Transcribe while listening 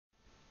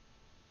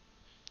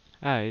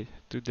Hi,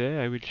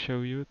 today I will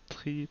show you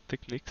three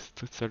techniques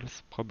to solve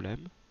this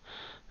problem,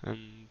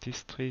 and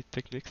these three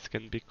techniques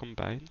can be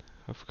combined,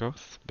 of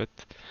course, but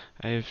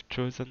I have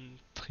chosen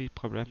three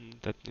problems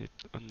that need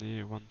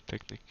only one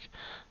technique,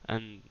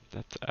 and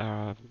that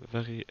are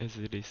very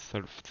easily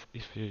solved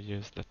if you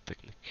use that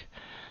technique.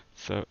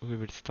 So we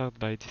will start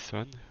by this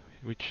one,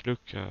 which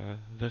look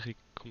very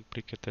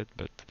complicated,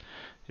 but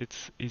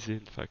it's easy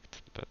in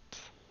fact, but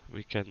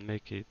we can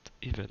make it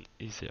even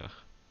easier.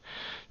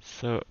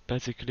 So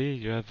basically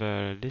you have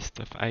a list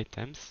of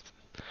items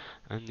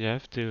and you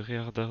have to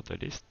reorder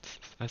the list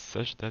as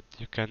such that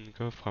you can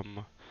go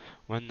from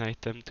one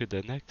item to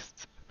the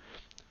next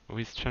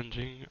with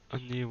changing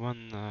only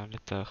one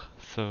letter.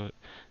 So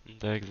in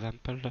the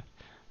example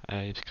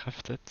I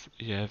crafted,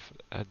 you have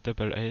a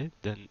double A,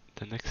 then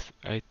the next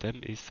item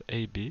is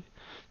AB.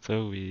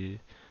 So we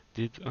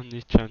did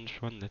only change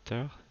one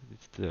letter,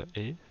 it's the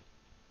A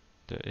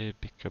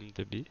become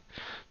the B.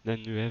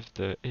 Then we have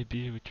the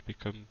AB which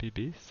become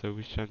BB, so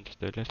we change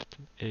the left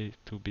A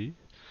to B.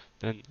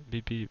 Then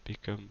BB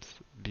becomes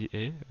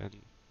BA, and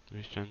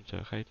we change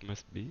the right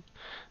must be.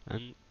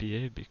 And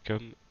BA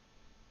become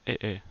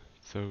AA,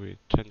 so we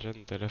change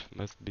on the left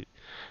must be.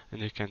 And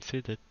you can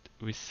see that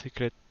we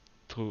cycle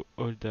through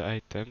all the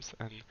items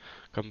and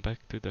come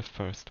back to the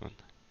first one.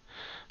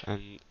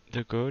 And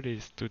the goal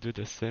is to do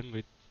the same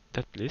with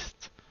that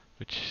list,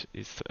 which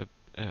is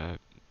a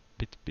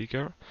bit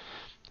bigger,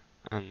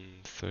 and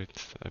so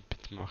it's a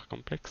bit more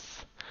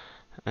complex.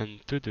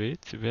 And to do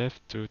it, we have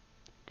to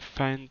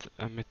find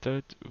a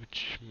method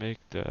which make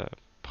the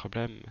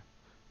problem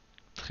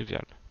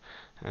trivial.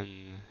 And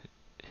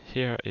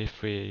here,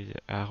 if we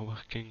are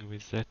working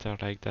with data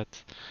like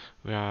that,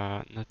 we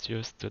are not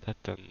used to that,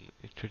 and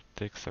it will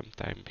take some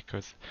time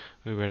because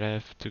we will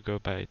have to go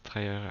by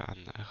trial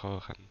and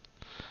error, and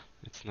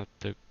it's not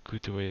the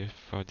good way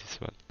for this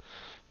one.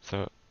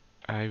 So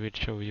I will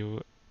show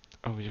you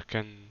how you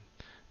can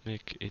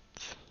make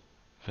it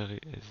very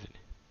easily.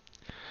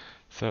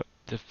 So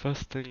the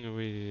first thing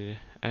we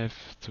have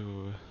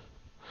to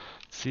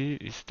see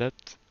is that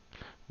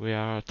we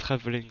are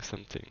traveling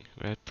something.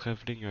 We are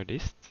traveling a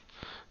list,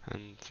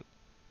 and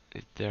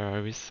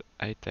there is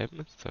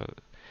items. So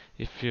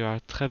if you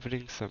are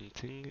traveling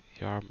something,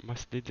 you are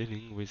mostly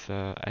dealing with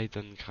a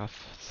hidden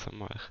graph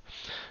somewhere.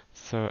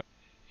 So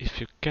if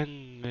you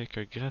can make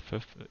a graph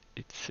of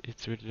it,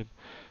 it will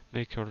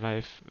make your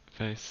life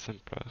very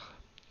simpler.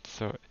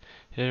 So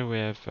here we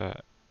have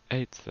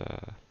 8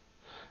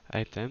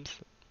 items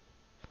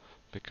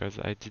because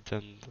I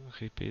didn't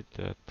repeat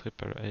the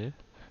triple A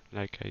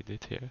like I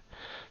did here.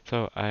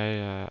 So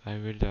I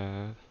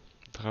will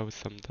draw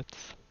some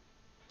dots.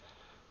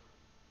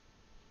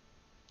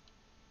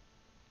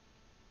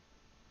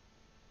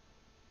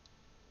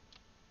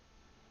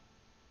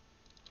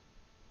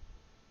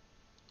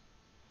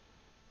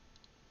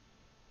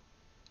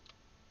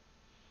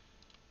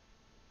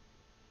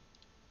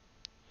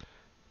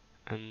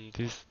 And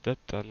these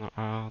dots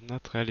are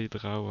not really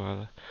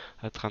drawn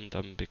at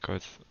random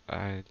because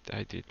I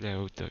did lay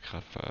out the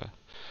graph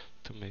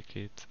to make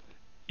it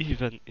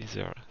even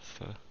easier.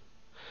 So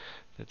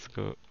let's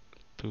go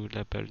to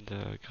label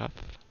the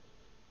graph.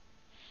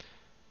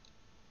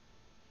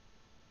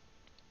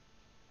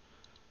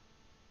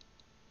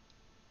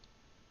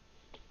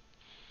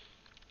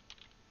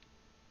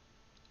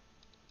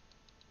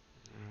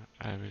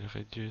 I will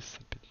reduce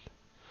a bit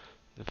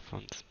the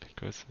fonts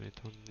because we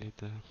don't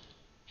need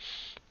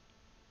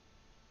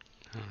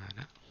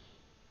voilà.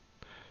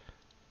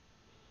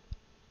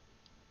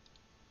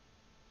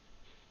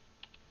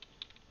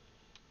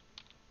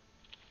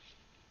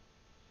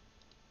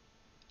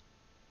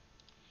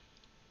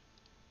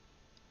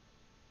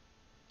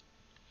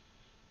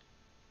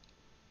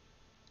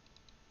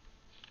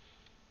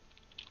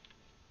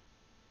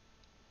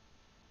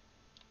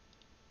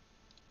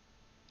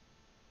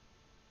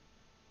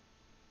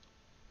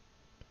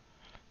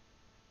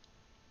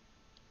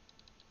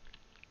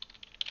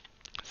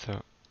 So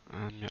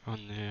I'm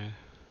only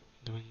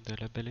doing the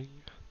labeling,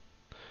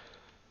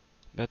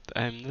 but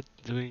I'm not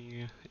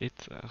doing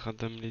it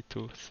randomly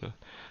too. So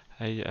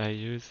I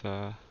use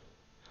a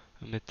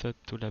method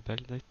to label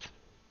it,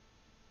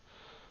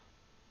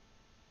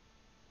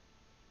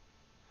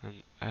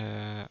 and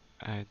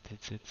I did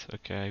it.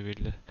 Okay, I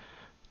will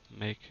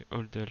make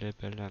all the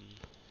label and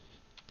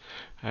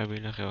I will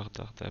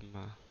reorder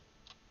them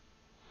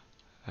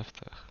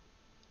after.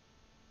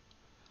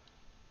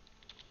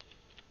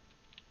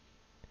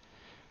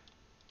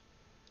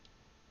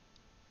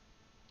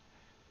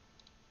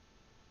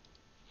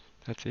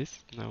 That's it.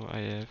 Now I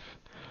have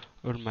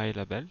all my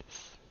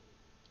labels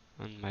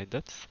and my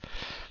dots,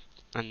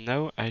 and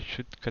now I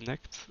should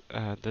connect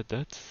the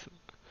dots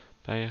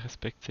by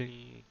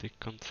respecting the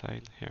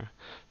consign here.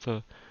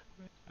 So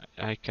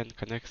I can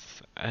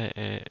connect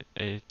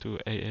A to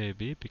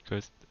AAB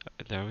because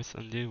there is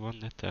only one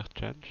letter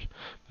change,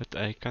 but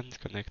I can't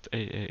connect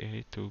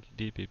AAA to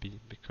BBB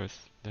because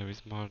there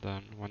is more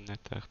than one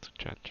letter to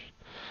change.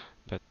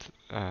 But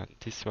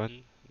this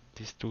one,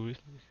 these two,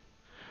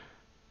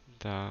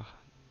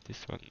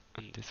 this one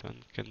and this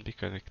one can be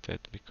connected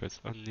because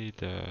only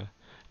the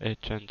A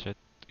changed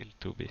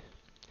into B.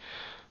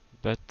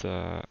 But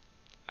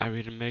I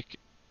will make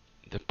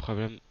the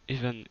problem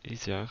even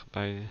easier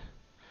by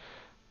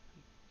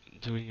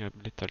doing a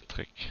little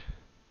trick.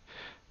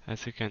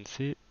 As you can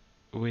see,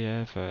 we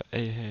have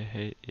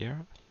A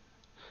here,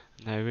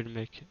 and I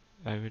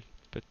will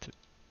put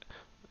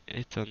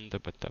it on the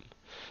bottom.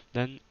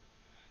 Then,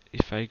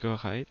 if I go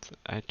right,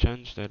 I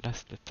change the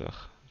last letter,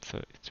 so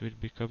it will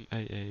become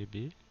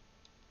AAB.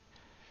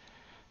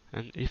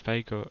 And if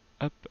I go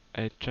up,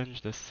 I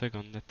change the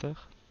second letter.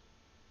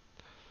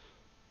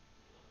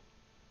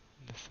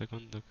 The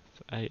second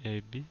looks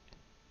AAB,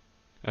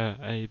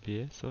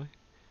 ABA, sorry.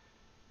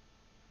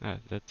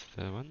 That's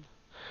the one.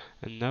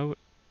 And now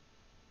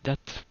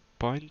that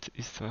point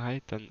is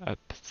right and up,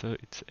 so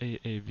it's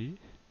AAB,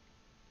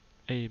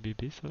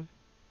 ABB, sorry.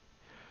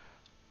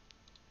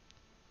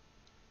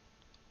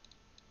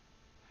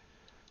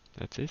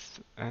 That is,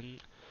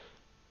 and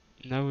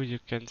now you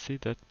can see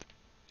that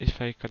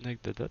if I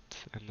connect the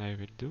dots, and I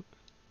will do,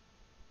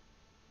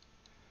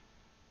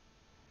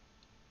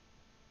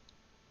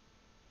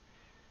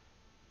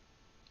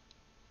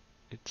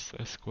 it's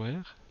a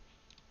square.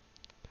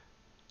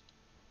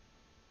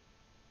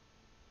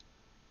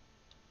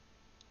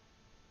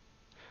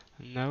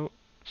 And now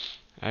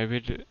I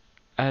will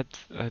add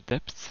a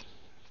depth.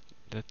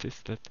 That is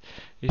that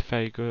if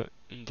I go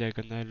in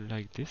diagonal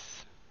like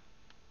this,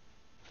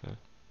 so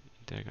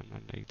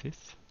diagonal like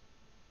this,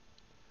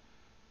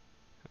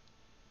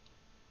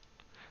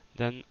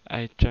 then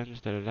I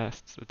change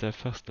the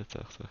first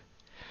letter.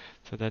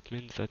 So that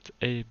means that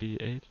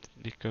AB8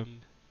 become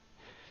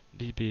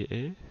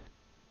BBA,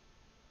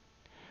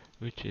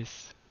 which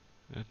is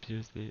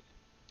obviously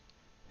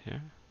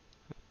here.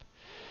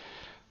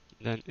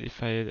 Then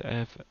if I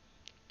have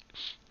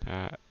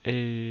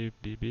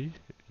ABB, it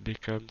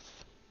becomes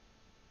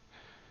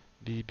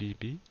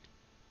BBB.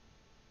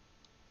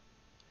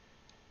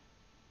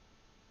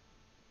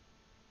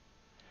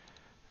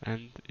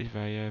 And if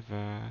I have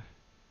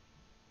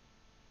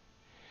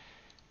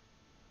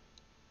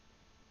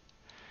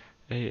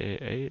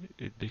AAA,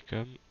 it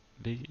becomes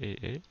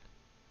BAA.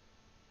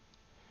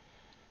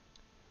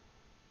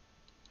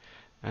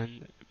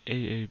 And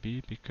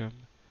AAB become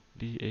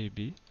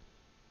BAB.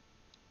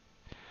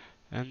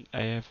 And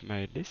I have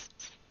my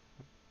list,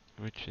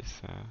 which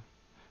is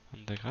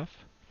on the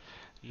graph.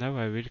 Now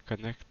I will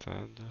connect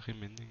the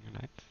remaining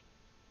lines.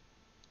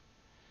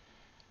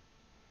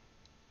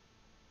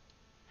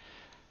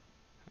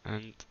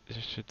 And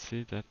you should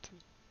see that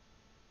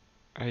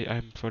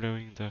I'm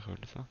following the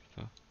rules.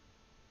 So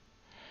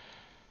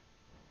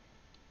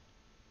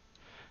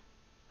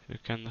you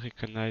can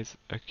recognize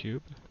a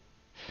cube.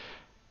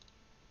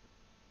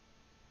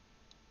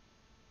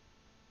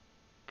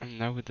 And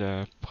now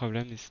the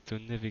problem is to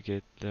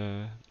navigate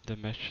the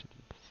mesh.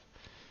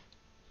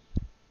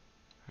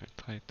 I'll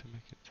try to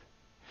make it.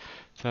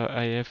 So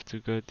I have to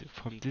go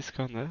from this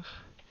corner,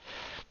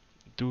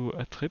 do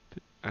a trip,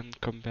 and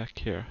come back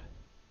here.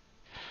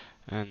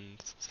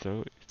 And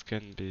so it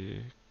can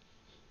be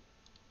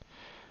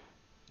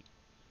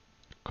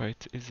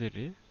quite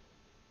easily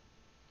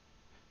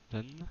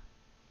done.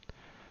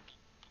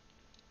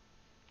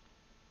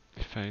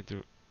 If I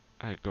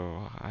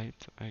go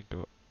right, I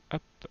go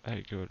up,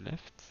 I go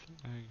left,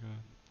 I go,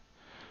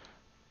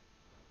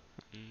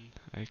 and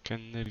I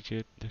can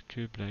navigate the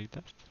cube like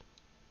that.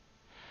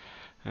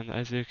 And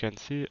as you can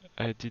see,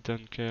 I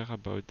didn't care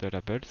about the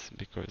labels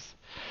because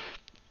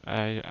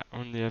I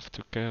only have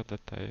to care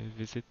that I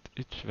visit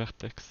each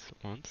vertex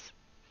once.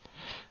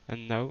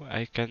 And now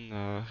I can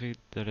read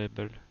the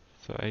label.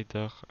 So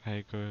either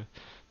I go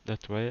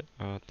that way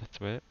or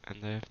that way,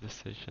 and I have the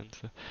session.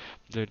 So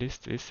the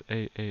list is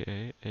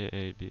AAA,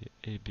 AAB,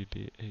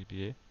 ABB,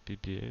 ABA,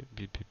 BBA,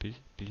 BBB,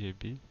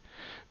 BAB,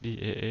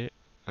 BAA,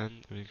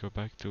 and we go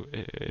back to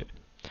AA.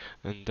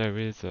 And there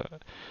is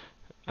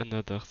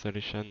another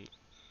solution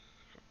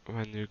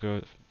when you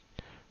go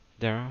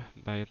there,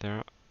 by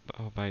there,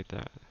 or by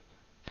there.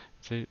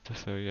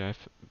 So you have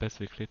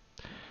basically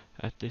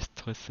at least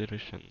three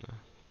solutions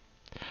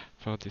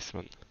for this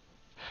one.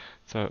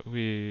 So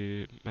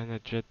we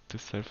managed to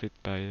solve it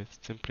by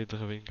simply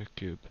drawing a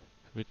cube,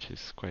 which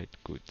is quite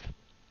good.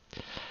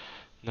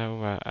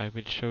 Now I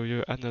will show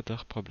you another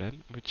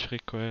problem which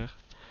requires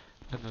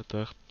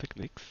another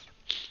techniques.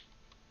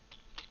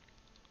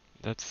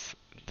 That's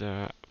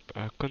the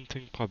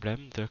counting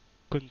problem. The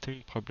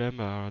counting problem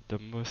are the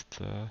most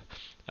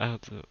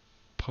hard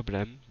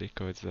problem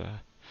because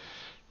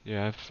you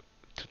have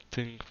to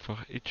think for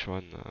each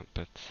one,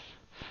 but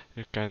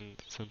you can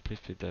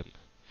simplify them.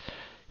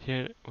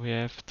 Here we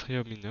have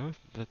triominoes,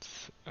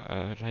 that's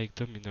like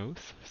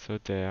dominoes, so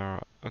they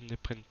are only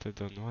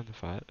printed on one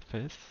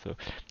face, so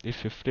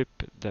if you flip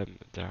them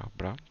they are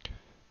blank,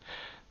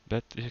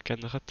 but you can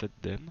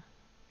rotate them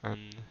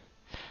and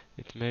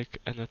it makes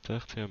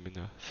another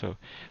triomino. So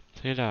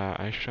here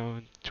I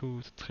shown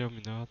two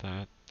triominoes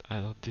that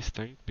are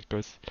distinct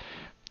because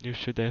you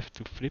should have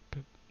to flip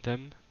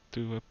them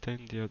to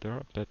obtain the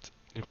other, but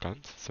you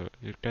can't, so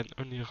you can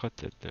only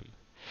rotate them.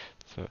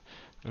 So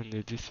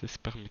only this is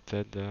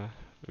permitted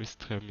with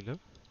Triomino.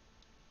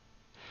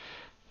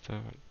 So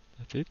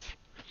that's it.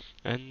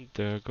 And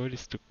the goal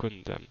is to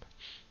count them.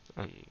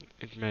 And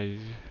it may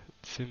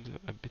seem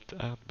a bit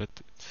hard, but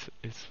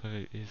it's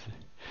very easy.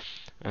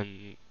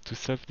 And to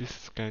solve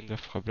this kind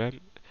of problem,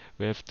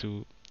 we have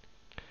to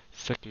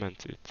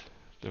segment it.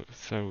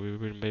 So we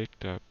will make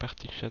the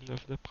partition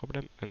of the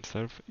problem and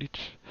solve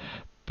each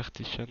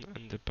partition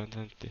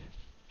independently.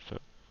 So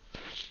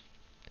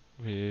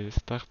we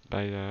start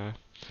by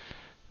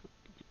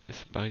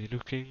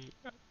looking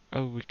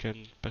how we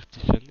can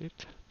partition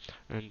it,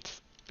 and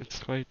it's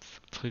quite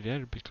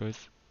trivial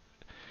because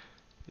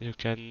you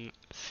can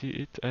see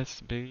it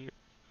as being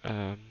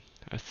um,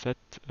 a set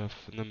of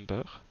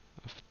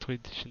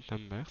three-digit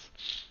numbers,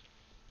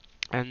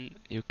 and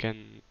you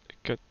can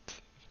cut,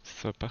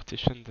 so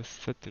partition the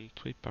set in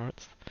three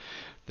parts.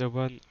 The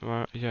one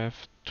where you have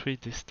three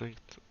times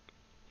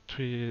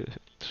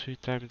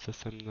the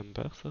same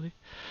number, sorry.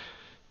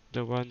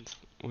 The ones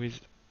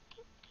with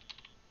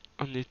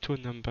only two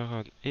number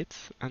on it,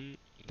 and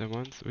the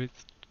ones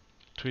with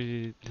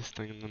three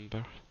distinct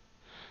number.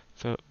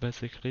 So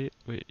basically,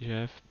 you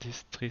have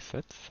these three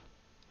sets,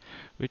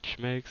 which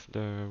makes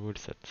the whole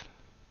set.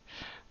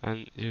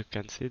 And you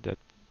can see that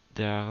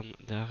they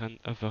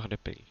aren't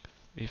overlapping.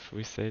 If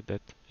we say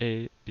that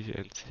A, B,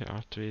 and C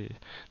are three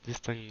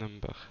distinct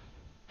numbers.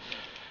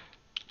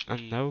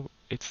 And now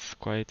it's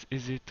quite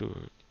easy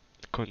to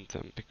count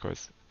them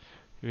because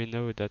we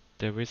know that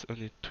there is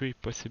only three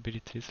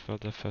possibilities for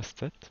the first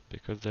set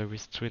because there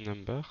is three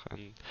numbers,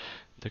 and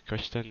the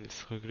question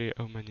is really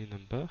how many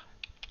numbers.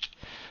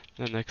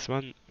 The next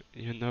one,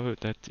 you know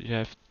that you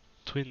have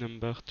three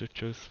numbers to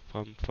choose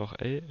from for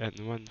A and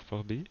one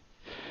for B.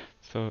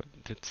 So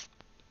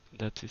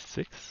that is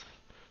 6.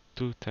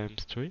 2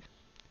 times 3,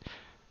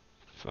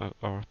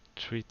 or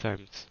 3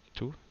 times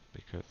 2,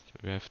 because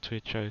we have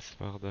 3 choices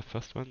for the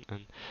first one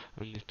and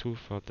only 2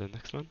 for the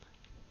next one.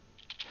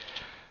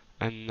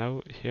 And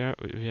now here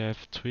we have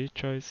 3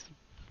 choice,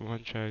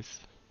 1 choice,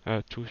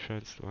 2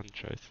 choice, 1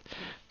 choice.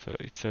 So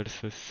it's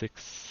also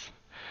 6.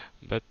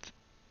 But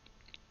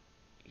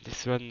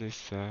this one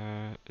is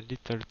a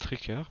little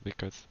trickier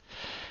because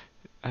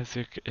as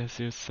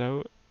you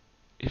saw,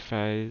 if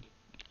I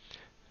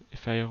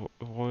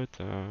wrote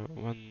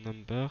one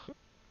number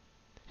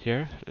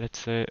here, let's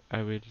say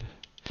I will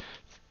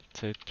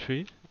say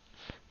 3,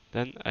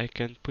 then I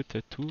can put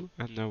a 2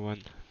 and a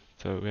 1.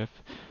 So we have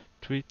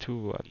 3, 2,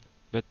 1.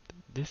 But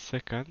these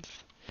seconds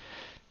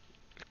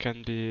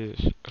can be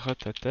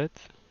rotated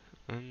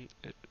and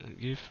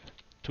give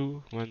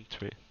 2, 1,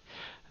 3.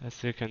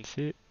 As you can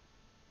see,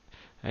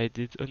 I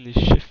did only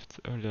shift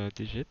all the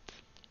digits,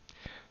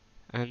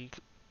 and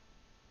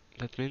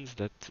that means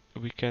that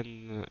we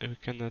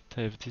cannot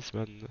have this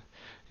one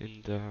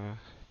in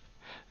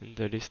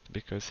the list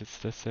because it's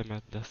the same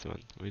as this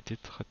one. We did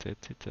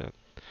rotate it,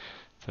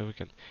 so we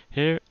can.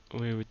 Here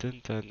we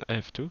wouldn't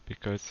have to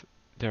because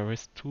there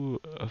is two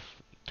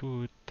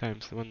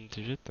times one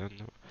digit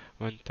and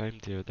one time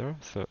the other,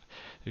 so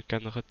you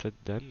can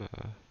rotate them.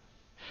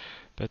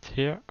 But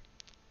here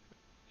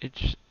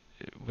each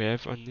we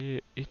have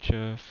only each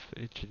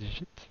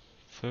digit,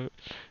 so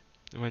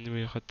when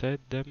we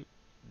rotate them,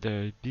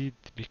 the B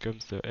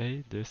becomes the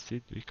A, the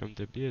C becomes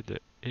the B, and the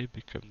A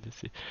becomes the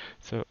C.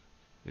 So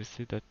you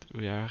see that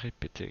we are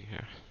repeating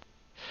here.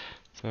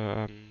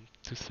 So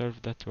to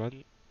solve that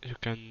one, you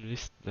can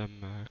list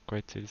them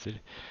quite easily.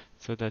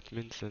 So that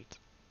means that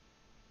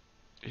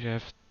you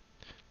have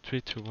 3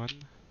 to 1,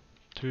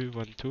 3,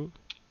 1, 2,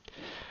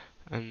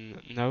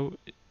 and now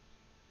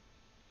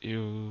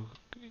you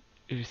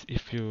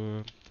if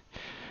you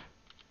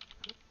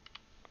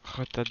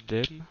rotate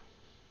them,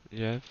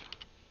 you have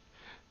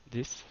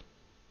this.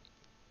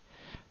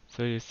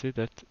 So you see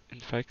that in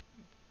fact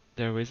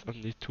there is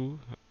only two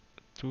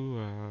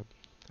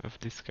of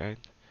this kind,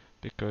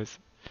 because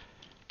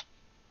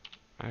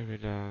I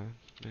will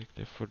make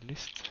the full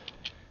list,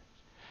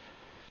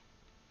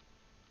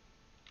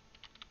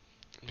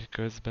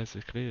 because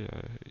basically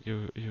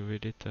you will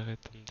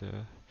iterate on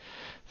the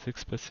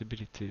 6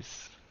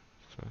 possibilities.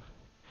 So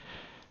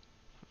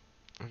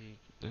and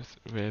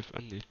we have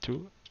only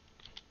 2,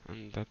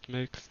 and that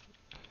makes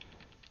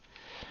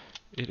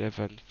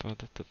 11 for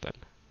the total.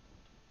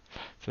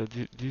 So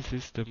this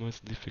is the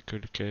most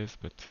difficult case,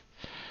 but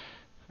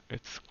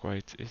it's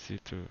quite easy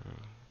to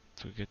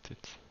get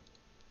it.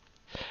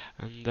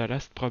 And the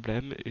last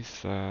problem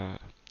is a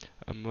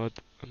more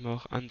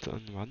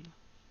hands-on one.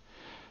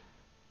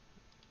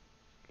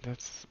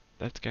 That's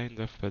that kind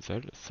of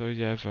puzzle. So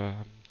you have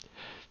a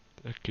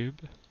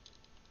cube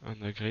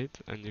on a grid,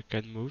 and you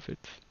can move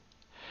it.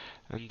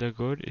 And the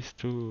goal is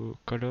to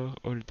color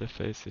all the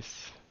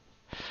faces.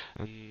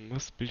 And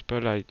most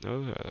people I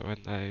know, when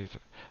I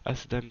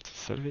ask them to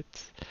solve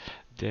it,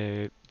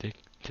 they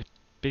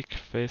pick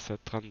face at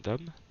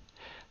random,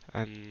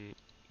 and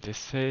they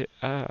say,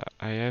 I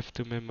have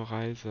to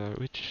memorize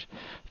which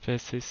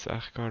faces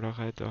are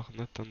colored or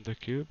not on the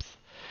cubes,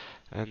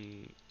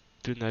 and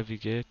to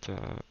navigate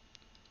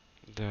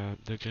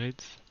the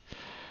grids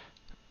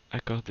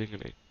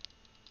accordingly.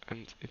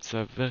 And it's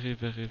a very,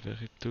 very,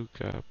 very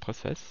tough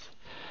process,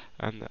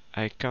 and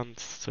I can't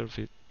solve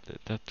it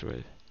that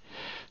way.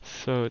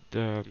 So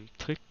the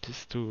trick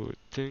is to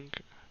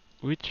think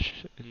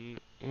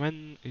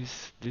when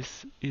is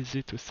this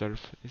easy to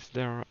solve? Is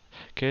there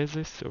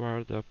cases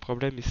where the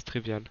problem is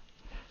trivial?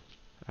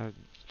 And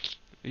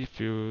if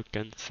you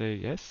can say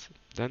yes,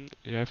 then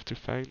you have to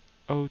find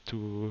how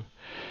to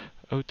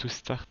how to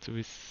start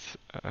with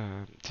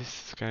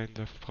this kind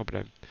of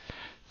problem.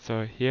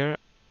 So here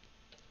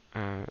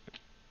uh,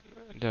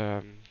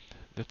 the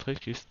the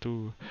trick is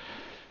to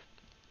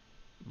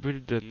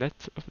build the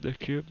net of the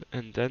cube,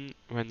 and then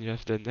when you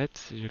have the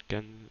net, you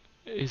can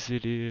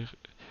easily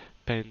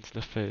paint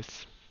the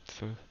face.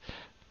 So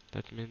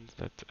that means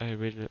that I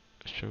will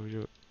show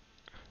you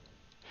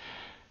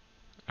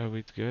how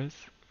it goes.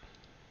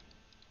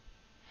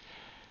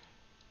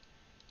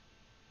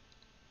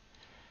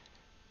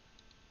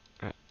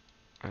 Ah,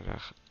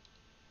 alors,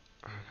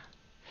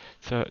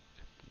 so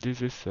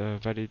this is a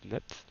valid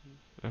net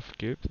of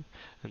cube,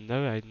 and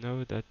now I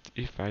know that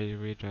if I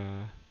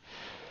will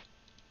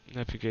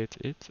navigate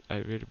it,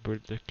 I will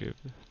build the cube.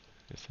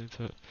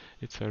 So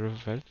it's a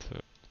result. So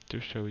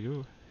to show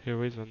you,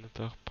 here is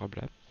another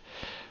problem.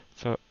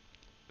 So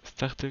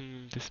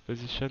starting this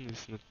position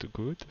is not too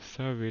good,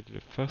 so I will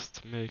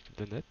first make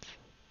the net.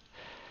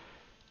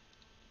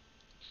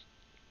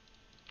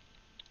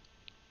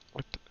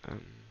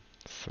 Um,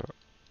 so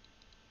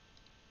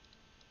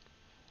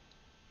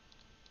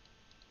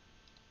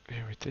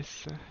here it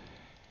is.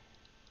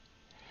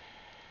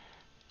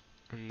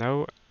 And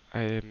now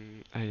I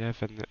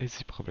have an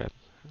easy problem,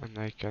 and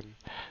I can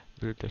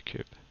build a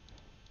cube.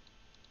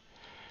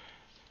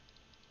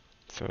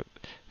 So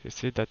you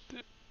see that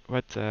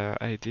what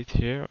I did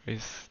here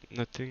is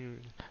nothing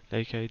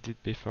like I did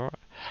before.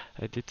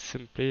 I did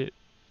simply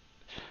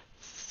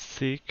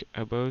seek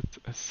about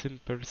a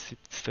simple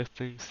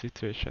setting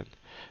situation.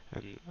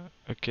 And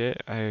okay,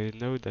 I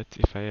know that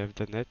if I have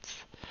the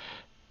nets,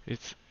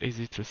 it's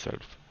easy to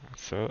solve.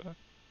 So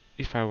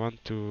if I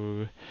want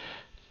to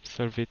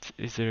solve it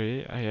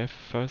easily, I have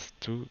first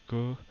to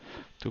go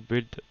to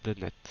build the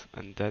net,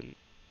 and then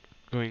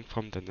going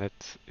from the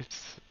net,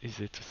 it's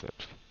easy to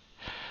solve.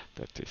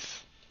 That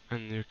is,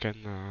 and you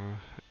can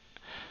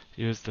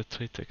use the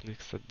three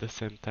techniques at the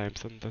same time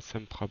on the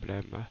same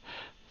problem.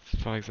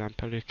 For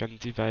example, you can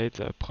divide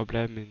a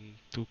problem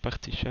into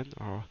partition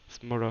or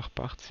smaller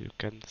parts you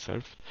can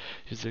solve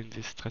using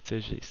these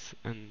strategies,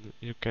 and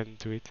you can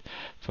do it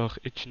for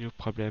each new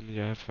problem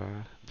you have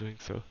doing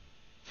so.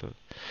 So,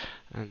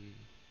 and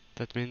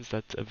that means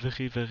that a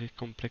very, very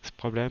complex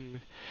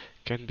problem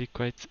can be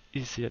quite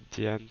easy at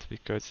the end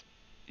because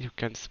you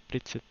can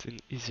split it in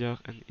easier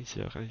and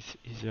easier and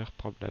easier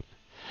problem.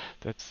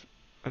 That's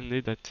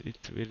only that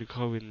it will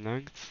grow in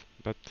length,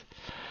 but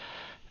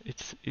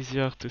it's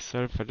easier to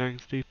solve a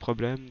lengthy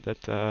problem than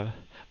a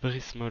very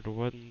small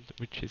one,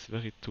 which is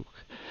very tough.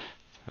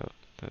 So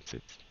that's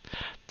it.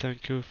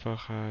 Thank you for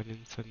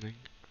listening,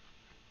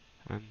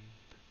 and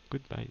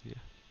goodbye.